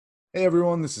Hey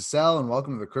everyone, this is Sal, and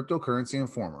welcome to the Cryptocurrency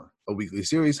Informer, a weekly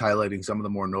series highlighting some of the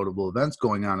more notable events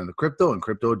going on in the crypto and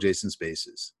crypto-adjacent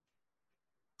spaces.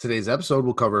 Today's episode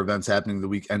will cover events happening the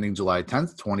week ending July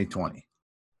 10th, 2020.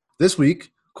 This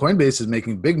week, Coinbase is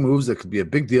making big moves that could be a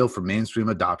big deal for mainstream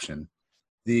adoption.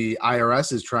 The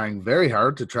IRS is trying very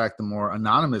hard to track the more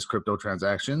anonymous crypto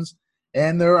transactions,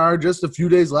 and there are just a few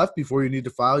days left before you need to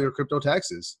file your crypto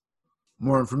taxes.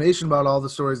 More information about all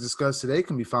the stories discussed today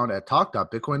can be found at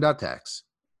Talk.Bitcoin.Tax.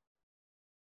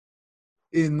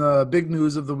 In the big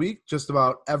news of the week, just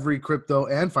about every crypto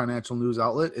and financial news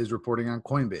outlet is reporting on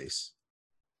Coinbase.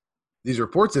 These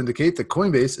reports indicate that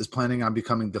Coinbase is planning on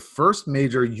becoming the first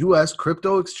major U.S.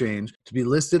 crypto exchange to be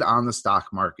listed on the stock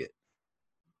market.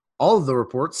 All of the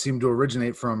reports seem to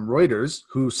originate from Reuters,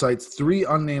 who cites three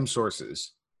unnamed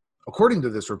sources. According to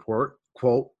this report,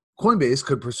 quote, Coinbase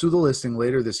could pursue the listing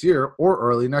later this year or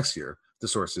early next year, the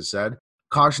sources said,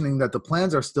 cautioning that the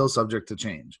plans are still subject to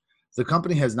change. The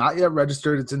company has not yet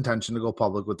registered its intention to go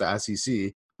public with the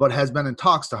SEC, but has been in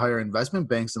talks to hire investment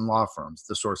banks and law firms,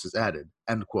 the sources added,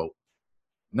 end quote.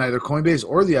 Neither Coinbase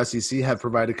or the SEC have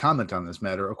provided comment on this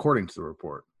matter, according to the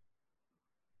report.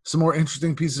 Some more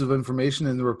interesting pieces of information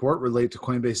in the report relate to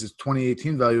Coinbase's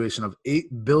 2018 valuation of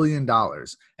 $8 billion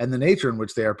and the nature in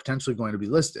which they are potentially going to be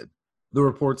listed. The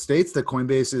report states that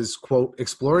Coinbase is, quote,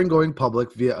 exploring going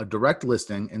public via a direct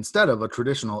listing instead of a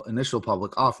traditional initial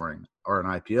public offering, or an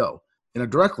IPO. In a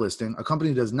direct listing, a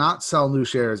company does not sell new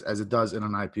shares as it does in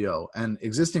an IPO, and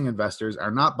existing investors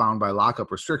are not bound by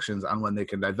lockup restrictions on when they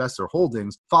can divest their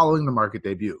holdings following the market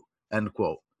debut, end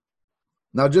quote.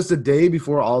 Now, just a day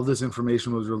before all of this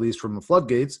information was released from the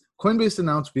floodgates, Coinbase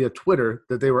announced via Twitter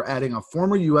that they were adding a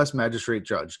former U.S. magistrate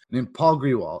judge named Paul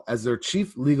Grewal as their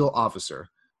chief legal officer.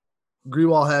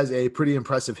 Grewal has a pretty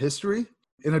impressive history.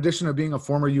 In addition to being a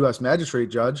former U.S.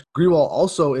 magistrate judge, Grewal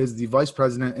also is the vice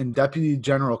president and deputy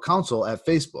general counsel at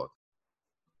Facebook.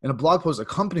 In a blog post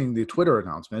accompanying the Twitter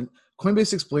announcement,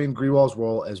 Coinbase explained Grewal's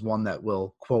role as one that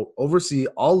will, quote, oversee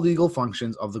all legal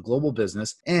functions of the global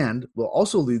business and will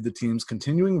also lead the team's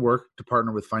continuing work to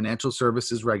partner with financial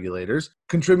services regulators,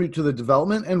 contribute to the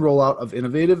development and rollout of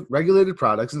innovative regulated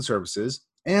products and services,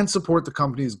 and support the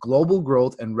company's global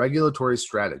growth and regulatory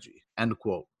strategy, end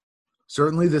quote.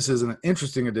 Certainly, this is an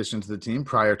interesting addition to the team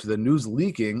prior to the news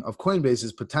leaking of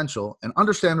Coinbase's potential and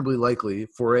understandably likely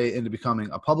foray into becoming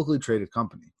a publicly traded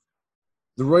company.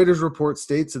 The Reuters report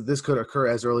states that this could occur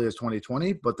as early as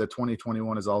 2020, but that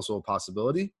 2021 is also a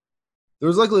possibility.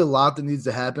 There's likely a lot that needs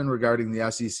to happen regarding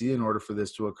the SEC in order for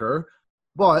this to occur,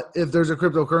 but if there's a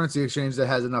cryptocurrency exchange that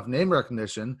has enough name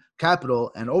recognition,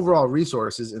 capital, and overall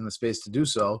resources in the space to do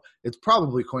so, it's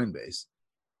probably Coinbase.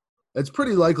 It's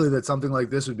pretty likely that something like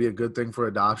this would be a good thing for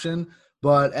adoption,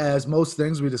 but as most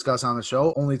things we discuss on the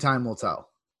show, only time will tell.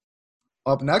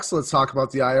 Up next, let's talk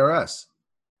about the IRS.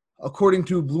 According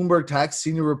to Bloomberg Tax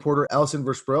senior reporter Alison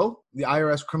Verspril, the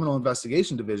IRS Criminal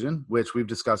Investigation Division, which we've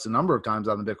discussed a number of times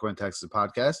on the Bitcoin Taxes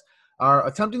podcast, are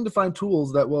attempting to find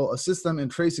tools that will assist them in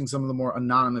tracing some of the more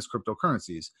anonymous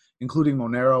cryptocurrencies, including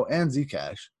Monero and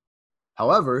Zcash.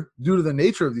 However, due to the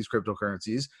nature of these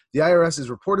cryptocurrencies, the IRS is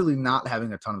reportedly not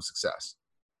having a ton of success.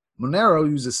 Monero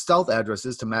uses stealth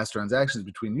addresses to mask transactions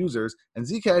between users, and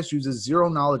Zcash uses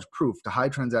zero-knowledge proof to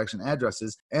hide transaction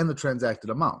addresses and the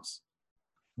transacted amounts.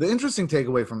 The interesting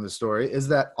takeaway from this story is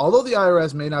that although the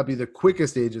IRS may not be the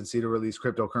quickest agency to release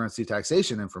cryptocurrency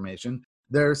taxation information,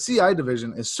 their CI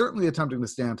division is certainly attempting to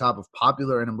stay on top of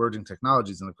popular and emerging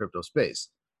technologies in the crypto space.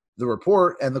 The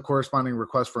report and the corresponding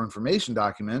request for information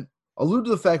document allude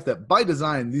to the fact that by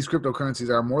design, these cryptocurrencies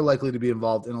are more likely to be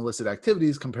involved in illicit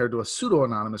activities compared to a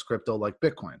pseudo-anonymous crypto like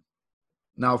Bitcoin.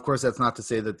 Now, of course, that's not to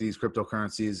say that these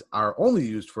cryptocurrencies are only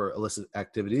used for illicit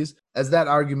activities, as that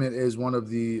argument is one of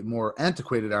the more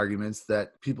antiquated arguments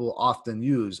that people often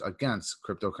use against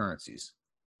cryptocurrencies.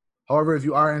 However, if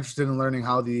you are interested in learning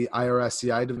how the IRS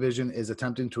CI division is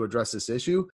attempting to address this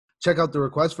issue, check out the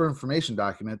request for information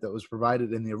document that was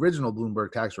provided in the original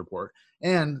Bloomberg tax report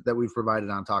and that we've provided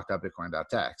on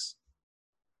Talk.Bitcoin.Tax.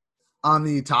 On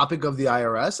the topic of the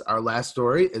IRS, our last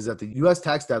story is that the U.S.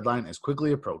 tax deadline is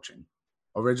quickly approaching.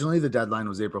 Originally, the deadline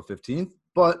was April 15th,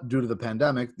 but due to the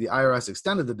pandemic, the IRS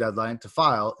extended the deadline to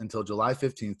file until July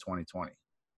 15th, 2020.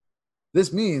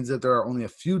 This means that there are only a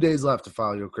few days left to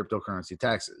file your cryptocurrency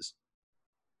taxes.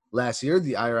 Last year,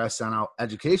 the IRS sent out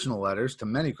educational letters to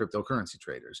many cryptocurrency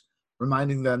traders,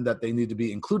 reminding them that they need to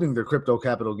be including their crypto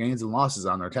capital gains and losses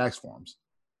on their tax forms.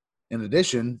 In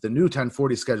addition, the new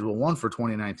 1040 Schedule 1 for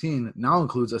 2019 now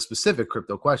includes a specific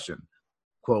crypto question.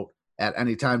 Quote, at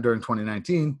any time during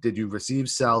 2019, did you receive,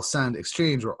 sell, send,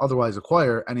 exchange, or otherwise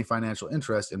acquire any financial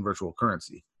interest in virtual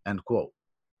currency? End quote.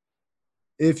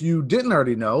 If you didn't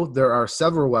already know, there are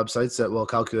several websites that will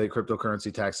calculate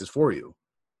cryptocurrency taxes for you.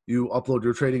 You upload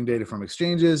your trading data from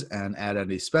exchanges and add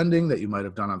any spending that you might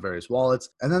have done on various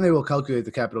wallets, and then they will calculate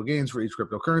the capital gains for each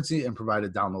cryptocurrency and provide a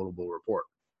downloadable report.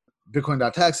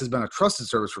 Bitcoin.Tax has been a trusted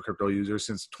service for crypto users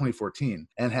since 2014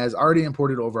 and has already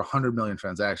imported over 100 million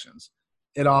transactions.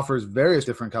 It offers various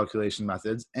different calculation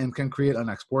methods and can create an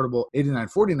exportable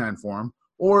 8949 form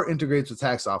or integrates with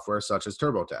tax software such as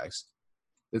TurboTax.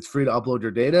 It's free to upload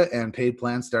your data, and paid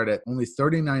plans start at only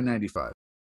 $39.95.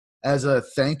 As a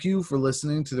thank you for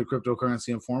listening to the Cryptocurrency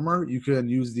Informer, you can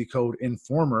use the code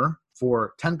INFORMER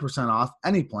for 10% off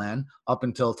any plan up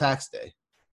until tax day.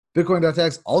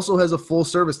 Bitcoin.tax also has a full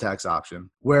service tax option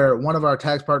where one of our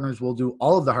tax partners will do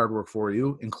all of the hard work for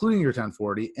you, including your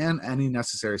 1040 and any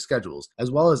necessary schedules, as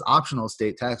well as optional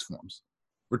state tax forms.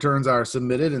 Returns are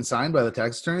submitted and signed by the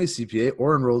tax attorney, CPA,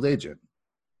 or enrolled agent.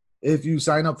 If you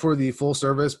sign up for the full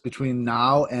service between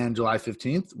now and July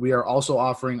 15th, we are also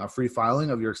offering a free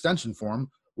filing of your extension form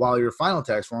while your final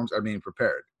tax forms are being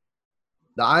prepared.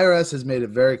 The IRS has made it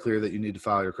very clear that you need to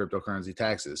file your cryptocurrency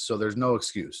taxes, so there's no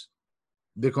excuse.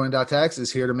 Bitcoin.tax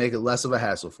is here to make it less of a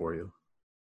hassle for you.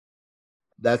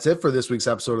 That's it for this week's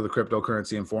episode of the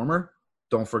Cryptocurrency Informer.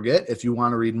 Don't forget, if you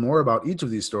want to read more about each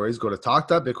of these stories, go to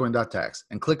Talk.Bitcoin.Tax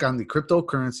and click on the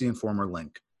Cryptocurrency Informer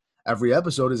link. Every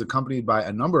episode is accompanied by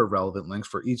a number of relevant links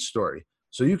for each story,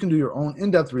 so you can do your own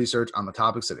in-depth research on the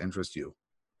topics that interest you.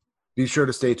 Be sure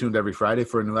to stay tuned every Friday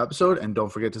for a new episode, and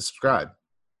don't forget to subscribe.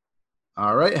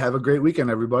 All right, have a great weekend,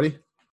 everybody.